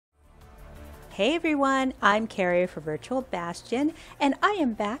Hey everyone, I'm Carrie for Virtual Bastion, and I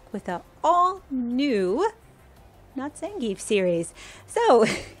am back with an all-new Not Zangief series. So,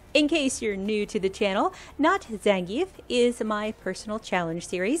 in case you're new to the channel, Not Zangief is my personal challenge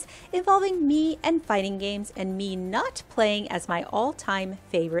series involving me and fighting games and me not playing as my all-time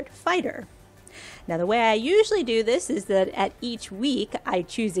favorite fighter. Now, the way I usually do this is that at each week I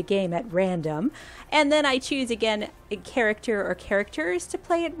choose a game at random, and then I choose again a character or characters to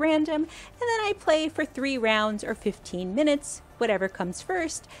play at random, and then I play for 3 rounds or 15 minutes, whatever comes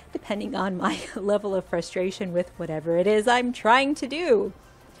first, depending on my level of frustration with whatever it is I'm trying to do.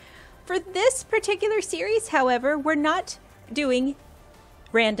 For this particular series, however, we're not doing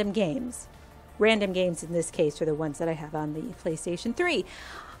random games. Random games in this case are the ones that I have on the PlayStation 3.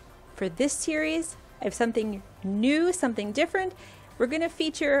 For this series, I have something new, something different. We're going to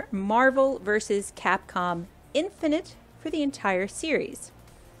feature Marvel vs. Capcom Infinite for the entire series.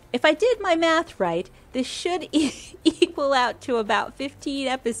 If I did my math right, this should equal out to about 15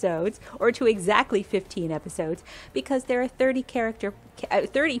 episodes, or to exactly 15 episodes, because there are 30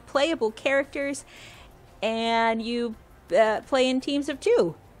 playable characters, and you play in teams of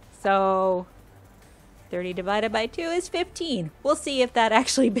 2. So 30 divided by 2 is 15. We'll see if that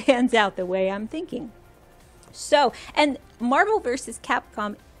actually pans out the way I'm thinking. So, and Marvel vs.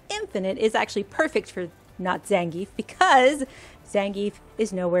 Capcom Infinite is actually perfect for Not Zangief, because Zangief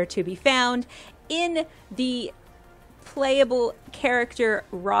is nowhere to be found in the playable character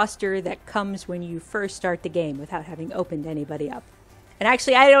roster that comes when you first start the game without having opened anybody up. And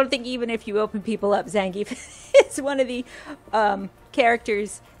actually, I don't think even if you open people up, Zangief is one of the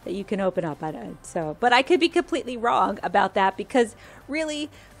characters that you can open up. But I could be completely wrong about that, because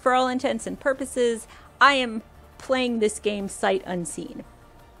really, for all intents and purposes, I am playing this game sight unseen.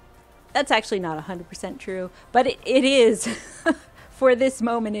 That's actually not 100% true, but it is for this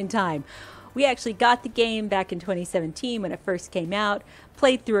moment in time. We actually got the game back in 2017 when it first came out,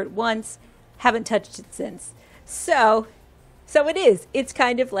 played through it once, haven't touched it since. So it is. It's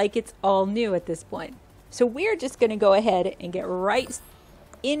kind of like it's all new at this point. So we're just going to go ahead and get right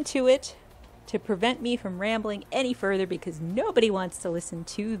into it to prevent me from rambling any further, because nobody wants to listen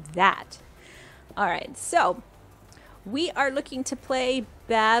to that. All right, so we are looking to play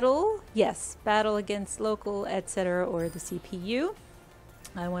battle. Yes, battle against local, etc., or the CPU.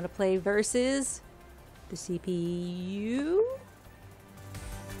 I want to play versus the CPU.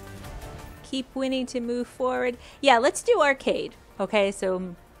 Keep winning to move forward. Yeah, let's do arcade. Okay,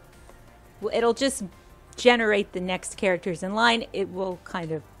 so it'll just generate the next characters in line. It will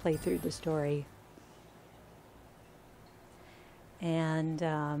kind of play through the story.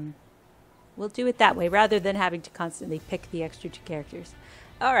 And we'll do it that way rather than having to constantly pick the extra 2 characters.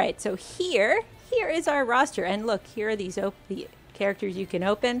 All right, so here is our roster. And look, here are the characters you can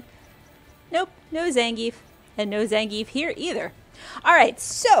open. Nope, no Zangief. And no Zangief here either. All right,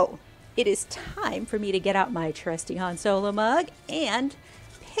 so it is time for me to get out my trusty Han Solo mug and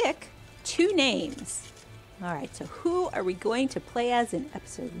pick 2 names. All right, so who are we going to play as in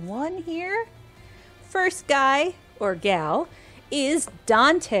episode 1 here? First guy, or gal, is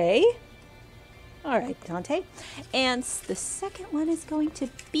Dante. All right, Dante. And the second one is going to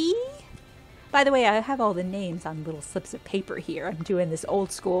be... By the way, I have all the names on little slips of paper here. I'm doing this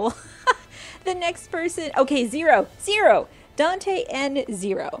old school. The next person... Okay, Zero. Dante and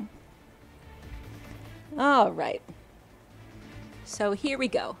Zero. All right. So here we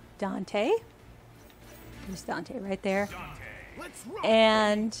go. Dante. There's Dante right there.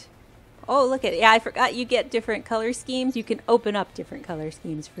 And, oh, look at it. Yeah, I forgot you get different color schemes. You can open up different color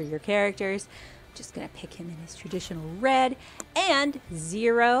schemes for your characters. Just going to pick him in his traditional red. And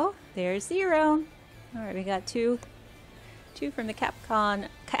Zero. There's Zero. All right, we got two from the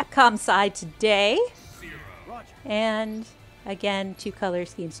Capcom side today. And again, 2 color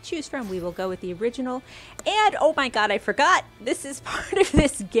schemes to choose from. We will go with the original. And, oh my god, I forgot. This is part of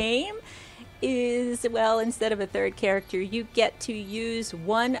this game. Is, well, instead of a 3rd character, you get to use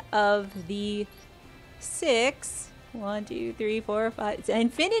one of the 6, 1, 2, 3, 4, 5,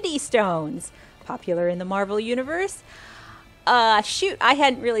 Infinity Stones, popular in the Marvel Universe. Shoot, I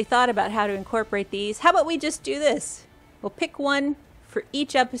hadn't really thought about how to incorporate these. How about we just do this? We'll pick one for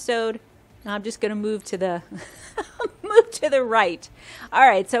each episode. Now I'm just going to move to the move to the right. All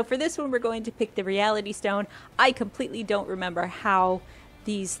right, so for this one, we're going to pick the Reality Stone. I completely don't remember how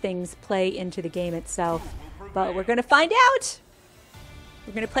these things play into the game itself, but we're going to find out.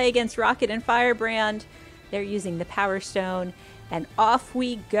 We're going to play against Rocket and Firebrand. They're using the Power Stone, and off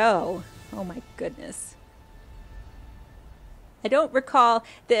we go. Oh my goodness. I don't recall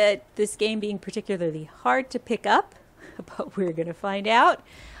this game being particularly hard to pick up, but we're going to find out.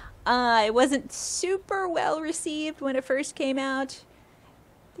 It wasn't super well received when it first came out.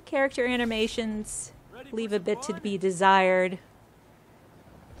 The character animations leave a bit to be desired.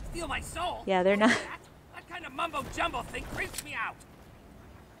 Steal my soul? Yeah, they're not. That kind of mumbo jumbo thing creeps me out.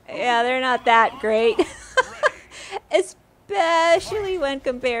 Yeah, they're not that great. Especially when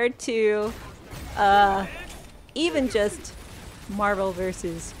compared to even just Marvel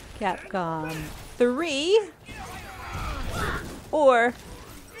vs. Capcom 3, or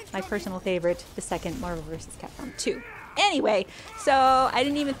my personal favorite, the second Marvel vs. Capcom 2. Anyway, so I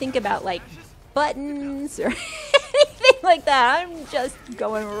didn't even think about like buttons or anything like that. I'm just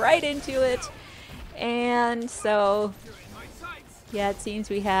going right into it. And so, yeah, it seems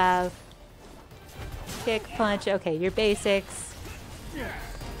we have kick, punch. Okay, your basics.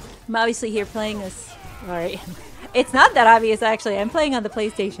 I'm obviously here playing this. Alright. It's not that obvious, actually. I'm playing on the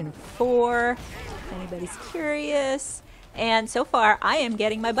PlayStation 4. If anybody's curious. And so far, I am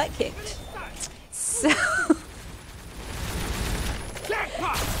getting my butt kicked. So...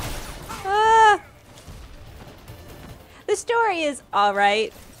 the story is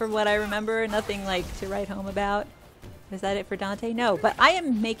alright, from what I remember. Nothing, like, to write home about. Is that it for Dante? No, but I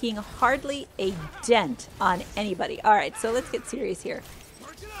am making hardly a dent on anybody. Alright, so let's get serious here.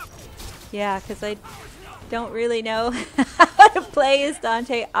 Yeah, because I don't really know how to play as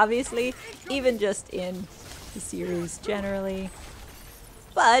Dante, obviously, even just in the series generally.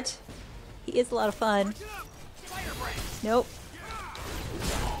 But he is a lot of fun. Nope.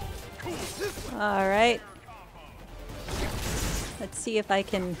 Alright. Let's see if I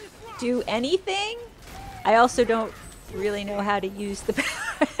can do anything. I also don't really know how to use the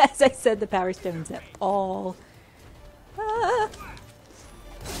power, as I said, the power stones at all.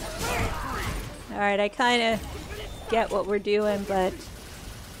 Alright, I kind of get what we're doing, but...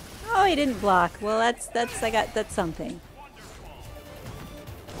 Oh, he didn't block. Well, that's something.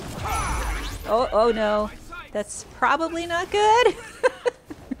 Oh no. That's probably not good.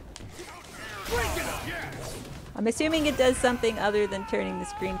 I'm assuming it does something other than turning the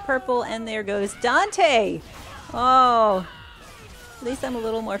screen purple, and there goes Dante! Oh. At least I'm a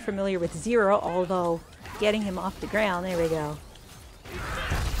little more familiar with Zero, although getting him off the ground, there we go.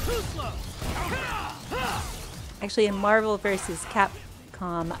 Actually, in Marvel vs.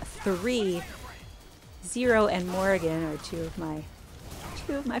 Capcom 3, Zero and Morrigan are two of my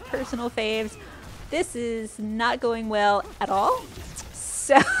personal faves. This is not going well at all.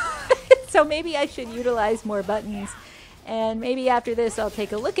 So, so maybe I should utilize more buttons. And maybe after this I'll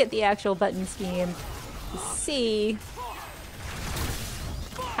take a look at the actual button scheme to see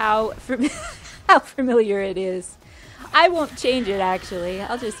how familiar it is. I won't change it, actually.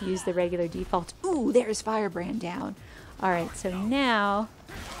 I'll just use the regular default. Ooh, there's Firebrand down. Alright, so now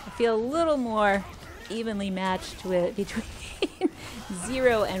I feel a little more evenly matched with between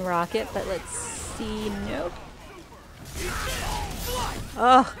Zero and Rocket, but let's see. Nope.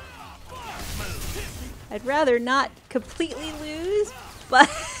 Oh. I'd rather not completely lose, but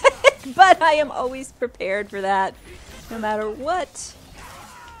but I am always prepared for that, no matter what.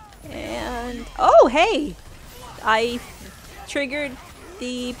 And oh, hey! I triggered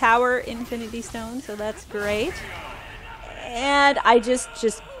the power Infinity Stone, so that's great. And I just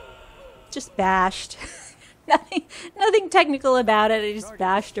bashed. Nothing technical about it. I just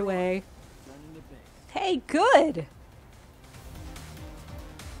bashed away. Hey, good.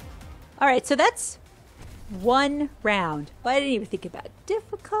 All right, so that's one round. Well, I didn't even think about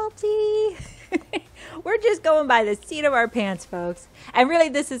difficulty. We're just going by the seat of our pants, folks. And really,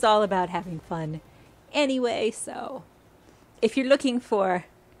 this is all about having fun anyway, so if you're looking for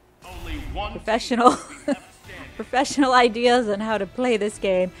professional ideas on how to play this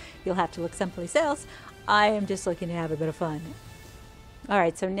game, you'll have to look someplace else. I am just looking to have a bit of fun.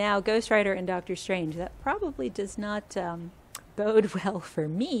 Alright, so now Ghost Rider and Doctor Strange. That probably does not bode well for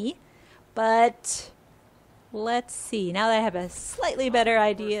me, but let's see. Now that I have a slightly better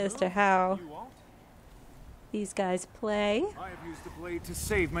idea as to how these guys play. I have used the blade to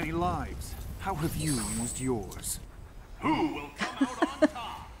save many lives. How have you used yours? Who will come out on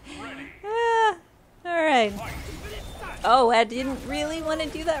top? Ready? Alright. Oh, I didn't really want to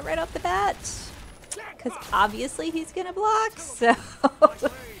do that right off the bat, because obviously he's going to block, so...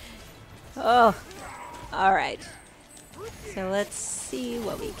 Oh. Alright. So let's see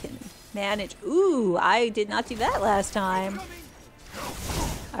what we can manage. Ooh, I did not do that last time.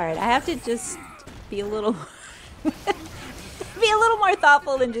 Alright, I have to just be a little... be a little more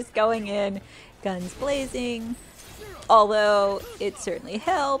thoughtful than just going in guns blazing, although it certainly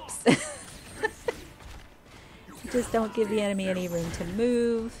helps. Just don't give the enemy any room to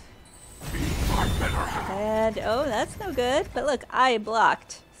move. And oh, that's no good. But look, I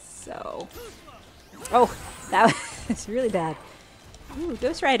blocked. So, oh, that was really bad. Ooh,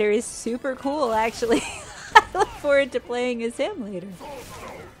 Ghost Rider is super cool, actually. I look forward to playing as him later.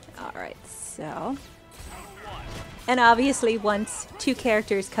 Alright, so... And obviously, once 2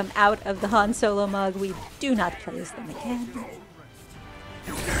 characters come out of the Han Solo mug, we do not play as them again.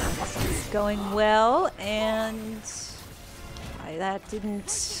 It's going well, and that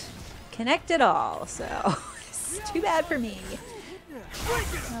didn't connect at all, so it's too bad for me.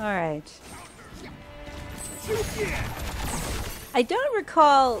 Alright. I don't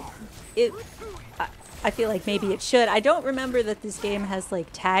recall it. I feel like maybe it should. I don't remember that this game has like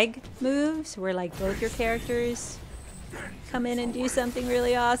tag moves where like both your characters come in and do something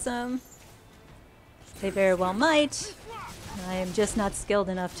really awesome. They very well might. I am just not skilled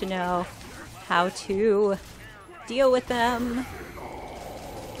enough to know how to deal with them.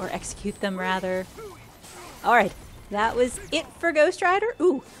 Or execute them, rather. Alright, that was it for Ghost Rider.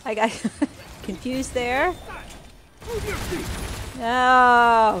 Ooh, I got confused there.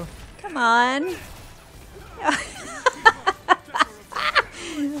 Oh, come on.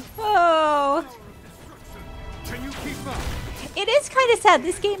 Oh. It is kind of sad.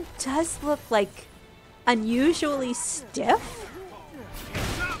 This game does look like unusually stiff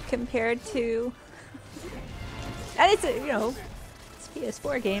compared to... And it's a, you know, it's a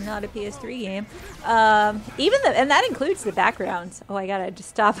PS4 game, not a PS3 game. And that includes the backgrounds. Oh, I gotta just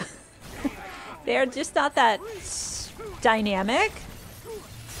stop. They're just not that dynamic.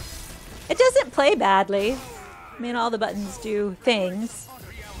 It doesn't play badly. I mean, all the buttons do things.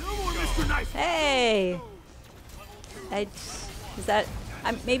 Hey!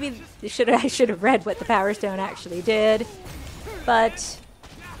 Maybe I should have read what the Power Stone actually did. But...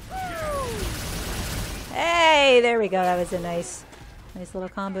 Hey! There we go. That was a nice little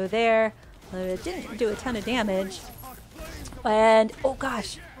combo there. But it didn't do a ton of damage. And, oh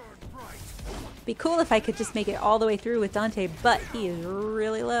gosh. Be cool if I could just make it all the way through with Dante, but he is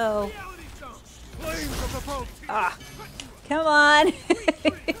really low. Ah, come on.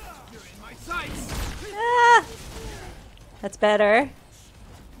 Ah, that's better.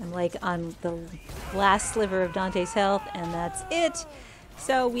 I'm like on the last sliver of Dante's health, and that's it.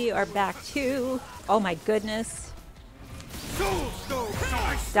 So we are back to, oh my goodness,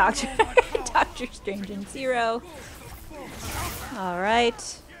 Doctor Strange and Zero. All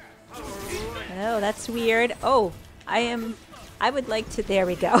right. Oh, that's weird. Oh, I would like to, there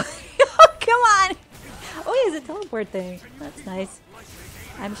we go. Oh, come on. Oh, he has a teleport thing. That's nice.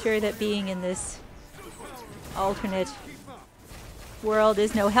 I'm sure that being in this alternate world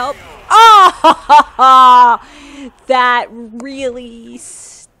is no help. Oh, that really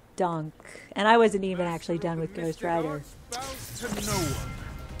stunk. And I wasn't even actually done with Ghost Rider.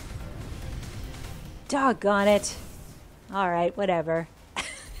 Doggone it. Alright, whatever.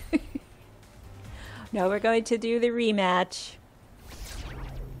 No, we're going to do the rematch.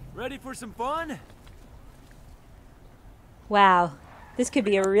 Ready for some fun? Wow, this could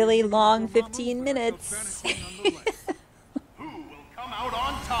be a really long 15 minutes. Who will come out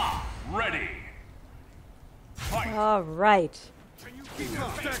on top? Ready. Fight. All right.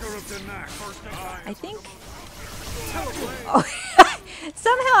 I think... Oh.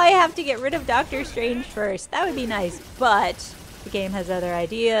 Somehow I have to get rid of Doctor Strange first. That would be nice, but the game has other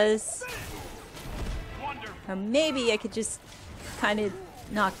ideas. Or maybe I could just kind of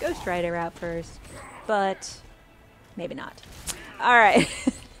knock Ghost Rider out first, but maybe not. Alright.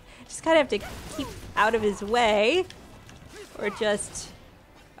 Just kind of have to keep out of his way. Or just...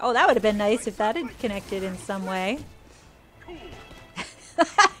 Oh, that would have been nice if that had connected in some way. I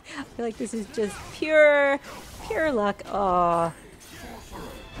feel like this is just pure luck. Oh.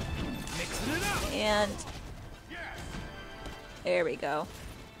 And there we go.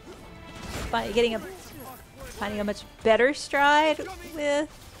 Finding a much better stride with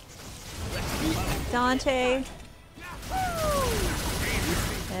Dante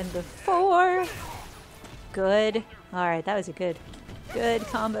than before. Good. All right, that was a good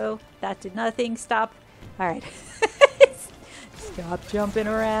combo. That did nothing. Stop. All right. Stop jumping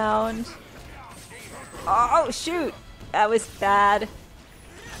around. Oh, shoot. That was bad.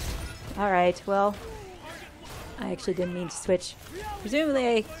 Alright, well, I actually didn't mean to switch.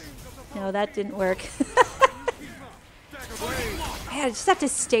 Presumably, no, that didn't work. Man, I just have to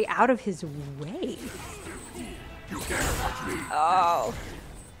stay out of his way. Oh.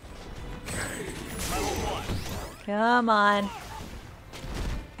 Come on.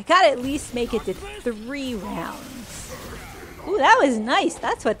 I gotta at least make it to 3 rounds. Ooh, that was nice.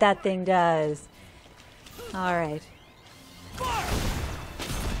 That's what that thing does. Alright.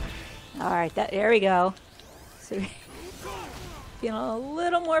 Alright, there we go. So, Feeling a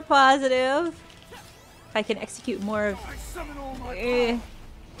little more positive. If I can execute more of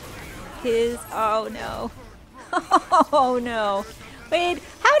his... Oh, no. Oh, no. Wait,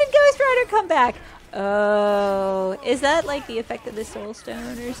 how did Ghost Rider come back? Oh, is that like the effect of the Soul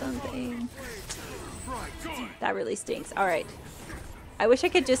Stone or something? That really stinks. Alright. I wish I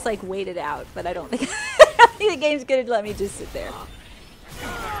could just like wait it out, but I don't think, the game's gonna let me just sit there.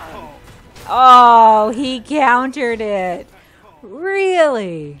 Oh, he countered it.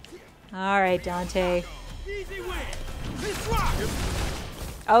 Really? Alright, Dante.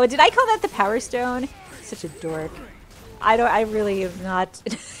 Oh, did I call that the Power Stone? Such a dork. I really am not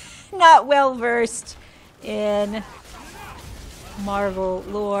not well versed in Marvel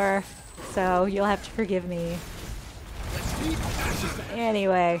lore, so you'll have to forgive me.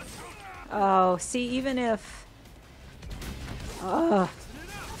 Anyway. Oh, see, even if even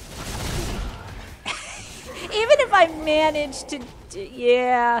if I manage to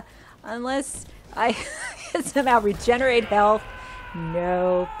yeah, unless I somehow regenerate health.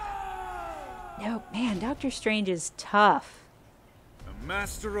 Nope. Nope, man, Doctor Strange is tough. A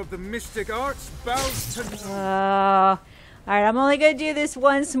master of the mystic arts bows to Alright, I'm only gonna do this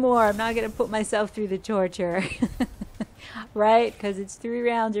once more. I'm not gonna put myself through the torture. Right? Because it's 3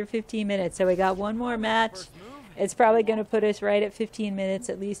 rounds or 15 minutes. So we got one more match. It's probably gonna put us right at 15 minutes,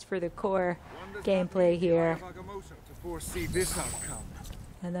 at least for the core gameplay here. to foresee this outcome.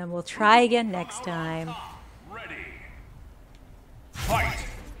 And then we'll try again next time. Ready. Fight.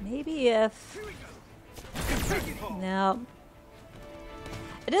 Maybe if... No.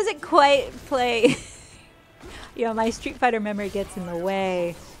 It doesn't quite play... You know, my Street Fighter memory gets in the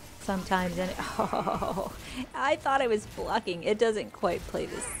way sometimes. And oh, I thought I was blocking. It doesn't quite play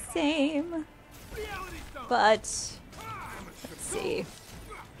the same. But... Let's see.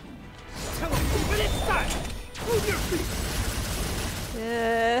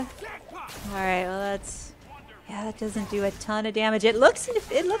 Alright, well that's... Yeah, that doesn't do a ton of damage. It looks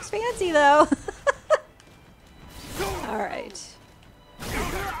fancy though. Alright.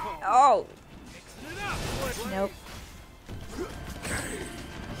 Oh! Nope.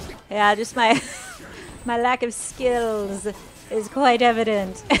 Yeah, just my my lack of skills is quite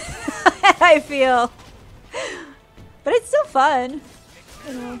evident. I feel. But it's still fun.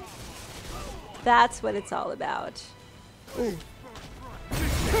 You know. That's what it's all about. Ooh.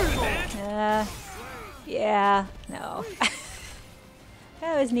 Yeah, no.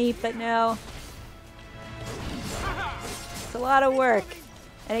 That was neat, but no. It's a lot of work.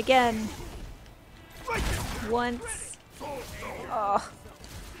 And again, once... Oh.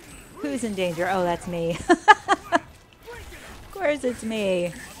 Who's in danger? Oh, that's me. Of course it's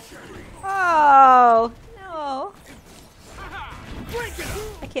me. Oh, no.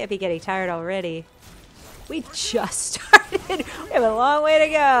 I can't be getting tired already. We just started. We have a long way to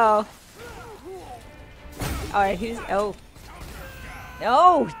go. Alright, who's... Oh.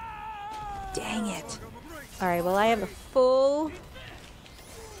 No! Dang it. Alright, well I have a full...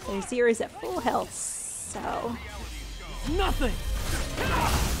 Their Zero's at full health, so... Nothing!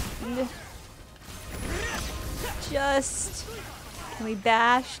 Just... Can we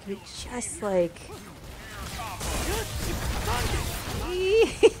bash? Can we just, like...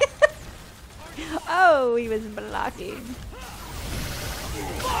 Oh, he was blocking.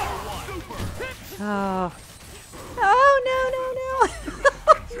 Oh. Oh, no, no, no.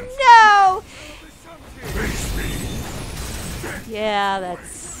 No! Yeah,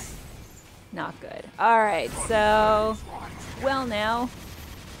 that's not good. Alright, so... Well, now...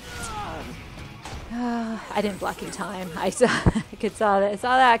 I didn't block in time. I saw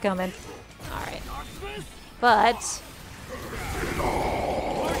that coming. Alright. But...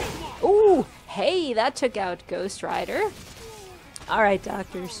 Ooh! Hey, that took out Ghost Rider. Alright,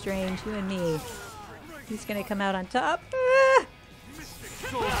 Doctor Strange, you and me. He's gonna come out on top.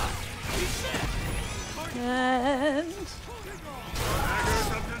 And...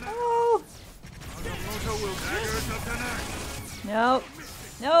 Oh! Nope.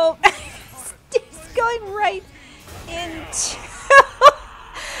 Nope. He's going right into...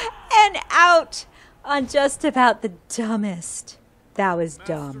 and out on just about the dumbest. That was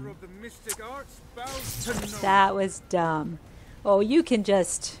dumb. That was dumb. Oh, you can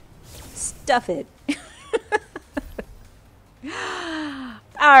just stuff it.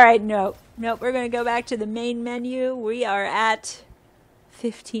 Alright, nope. Nope, we're going to go back to the main menu. We are at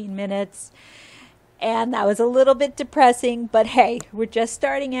 15 minutes. And that was a little bit depressing, but hey, we're just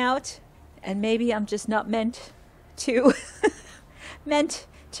starting out. And maybe I'm just not meant to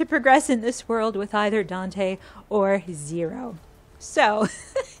progress in this world with either Dante or Zero. So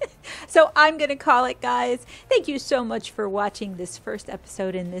So I'm going to call it, guys. Thank you so much for watching this first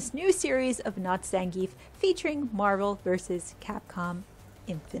episode in this new series of Not Zangief featuring Marvel vs. Capcom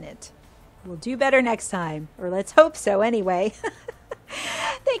Infinite. We'll do better next time, or let's hope so anyway.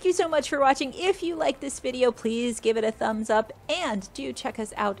 Thank you so much for watching. If you like this video, please give it a thumbs up and do check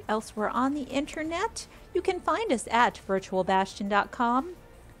us out elsewhere on the internet. You can find us at virtualbastion.com.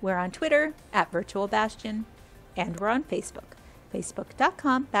 We're on Twitter at virtualbastion, and we're on Facebook,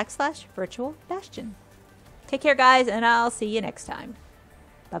 facebook.com/virtualbastion. Take care, guys, and I'll see you next time.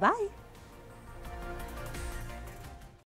 Bye-bye.